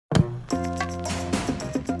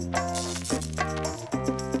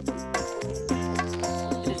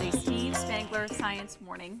science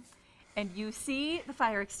morning, and you see the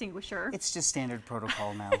fire extinguisher. It's just standard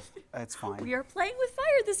protocol now. It's fine. We are playing with fire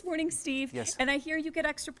this morning, Steve. Yes. And I hear you get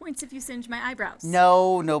extra points if you singe my eyebrows.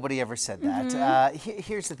 No, nobody ever said that.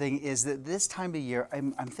 Here's the thing: is that this time of year,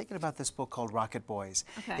 I'm thinking about this book called Rocket Boys.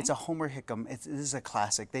 Okay. It's a Homer Hickam. This is a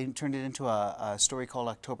classic. They turned it into a story called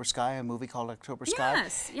October Sky, a movie called October Sky.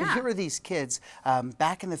 Yes, yeah. And here are these kids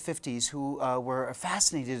back in the 50s who were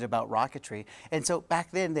fascinated about rocketry. And so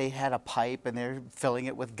back then they had a pipe and they're filling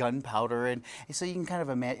it with gunpowder. And so you can kind of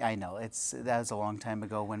imagine, I know, that was a long time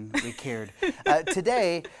ago when we cared.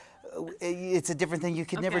 Today, it's a different thing. You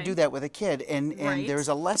could never do that with a kid. And there's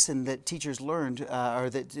a lesson that teachers learned, or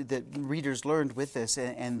that readers learned with this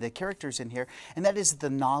and the characters in here, and that is that the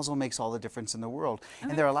nozzle makes all the difference in the world.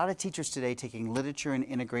 And there are a lot of teachers today taking literature and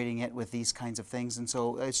integrating it with these kinds of things. And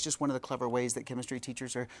so it's just one of the clever ways that chemistry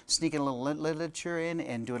teachers are sneaking a little literature in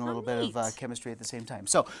and doing a little bit of chemistry at the same time.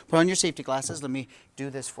 So put on your safety glasses. Let me do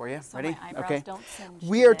this for you. So Ready? my eyebrows don't singe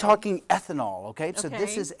We are today. talking ethanol, okay? So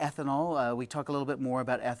this is ethanol. We talk a little bit more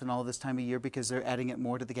about ethanol this time of year because they're adding it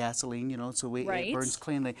more to the gasoline, you know, so it burns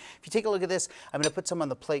cleanly. If you take a look at this, I'm going to put some on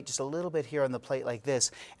the plate, just a little bit here on the plate like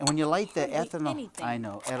this. And when you light the ethanol, I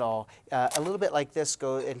know, at all, a little bit like this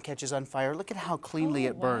and catches on fire. Look at how cleanly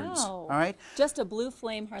it burns. All right? Just a blue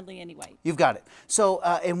flame, hardly any white. You've got it. So,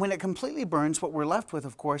 and when it completely burns, what we're left with,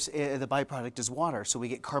 of course, the byproduct is water. So we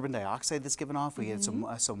get carbon dioxide that's given off, we get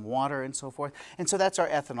some water and so forth. And so that's our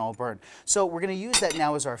ethanol burn. So we're going to use that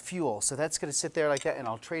now as our fuel. So that's going to sit there like that, and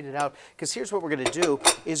I'll trade it out. Because here's what we're going to do,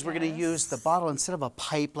 is we're going to use the bottle, instead of a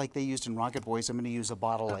pipe like they used in Rocket Boys, I'm going to use a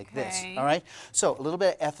bottle like this, all right? So a little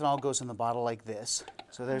bit of ethanol goes in the bottle like this.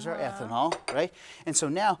 So there's our ethanol, right? And so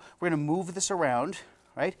now we're going to move this around,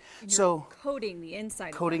 right? So coating the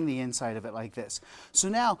inside the inside of it like this. So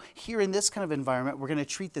now, here in this kind of environment, we're going to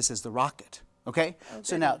treat this as the rocket, okay?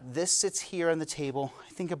 So now, this sits here on the table.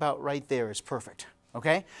 I think about right there is perfect,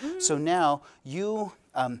 okay? So now, you...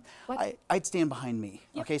 I'd stand behind me.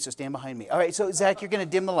 Okay, so stand behind me. All right, so Zach, you're going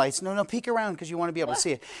to dim the lights. No, peek around because you want to be able to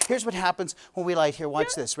see it. Here's what happens when we light here.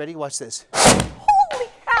 Watch this. Ready? Watch this. Holy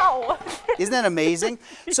cow! Isn't that amazing?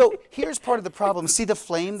 So here's part of the problem. See the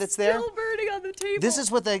flame that's there? Still burning on the table. This is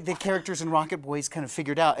what the characters in Rocket Boys kind of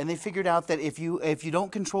figured out. And they figured out that if you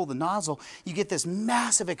don't control the nozzle, you get this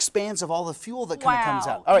massive expanse of all the fuel that kind of comes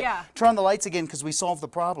out. All right, turn on the lights again because we solved the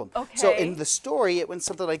problem. Okay. So in the story, it went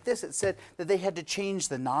something like this. It said that they had to change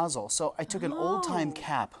the nozzle. So I took an old-time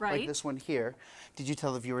cap, like this one here. Did you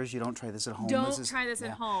tell the viewers you don't try this at home? Don't try this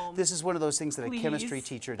at home. This is one of those things that a chemistry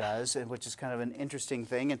teacher does, which is kind of an interesting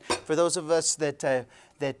thing. And for those of us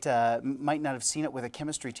that might not have seen it with a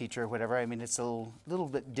chemistry teacher or whatever, I mean, it's a little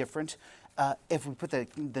bit different. If we put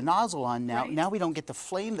the nozzle on now, now we don't get the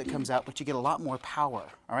flame that comes out, but you get a lot more power,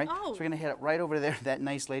 all right? So we're going to hit it right over there, that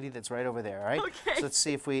nice lady that's right over there, all right? Okay. So let's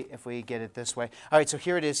see if we get it this way. All right, so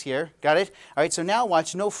here it is here. Got it? All right, so now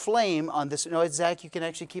watch, no flame on this. No, Zach, you can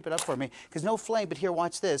actually keep it up for me, because no flame, but here,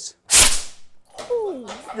 watch this. Ooh,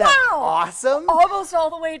 That's awesome. Almost all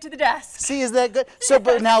the way to the desk. See, is that good? So,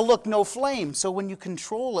 but now look, no flame. So when you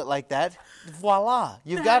control it like that, voila,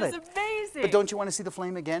 you've got it. That is amazing. But don't you want to see the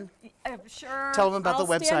flame again? Sure. Tell them about the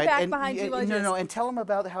website. Stand back behind you and tell them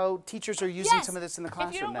about how teachers are using some of this in the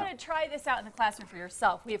classroom If you don't now. want to try this out in the classroom for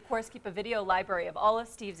yourself, we of course keep a video library of all of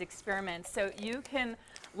Steve's experiments, so you can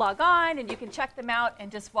log on and you can check them out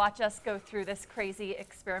and just watch us go through this crazy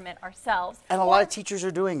experiment ourselves. And a lot of teachers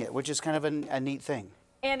are doing it, which is kind of a neat thing.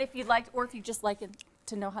 And if you'd like, or if you just like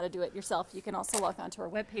to know how to do it yourself, you can also log on to our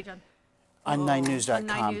webpage on 9news.com.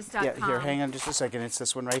 On 9news.com. Yeah, here, hang on just a second. It's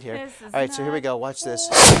this one right here. This is all right, so here we go. Watch this.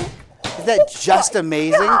 Isn't that just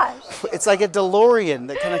amazing? Gosh. It's like a DeLorean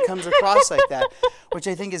that kind of comes across like that, which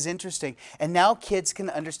I think is interesting. And now kids can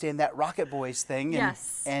understand that Rocket Boys thing,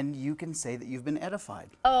 and you can say that you've been edified.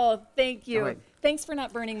 Oh, thank you. Right. Thanks for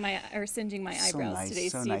not burning or singeing my eyebrows today,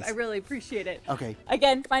 so Steve. nice. I really appreciate it. Okay.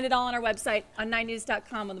 Again, find it all on our website on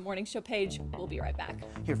 9news.com on the morning show page. We'll be right back.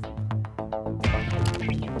 Here.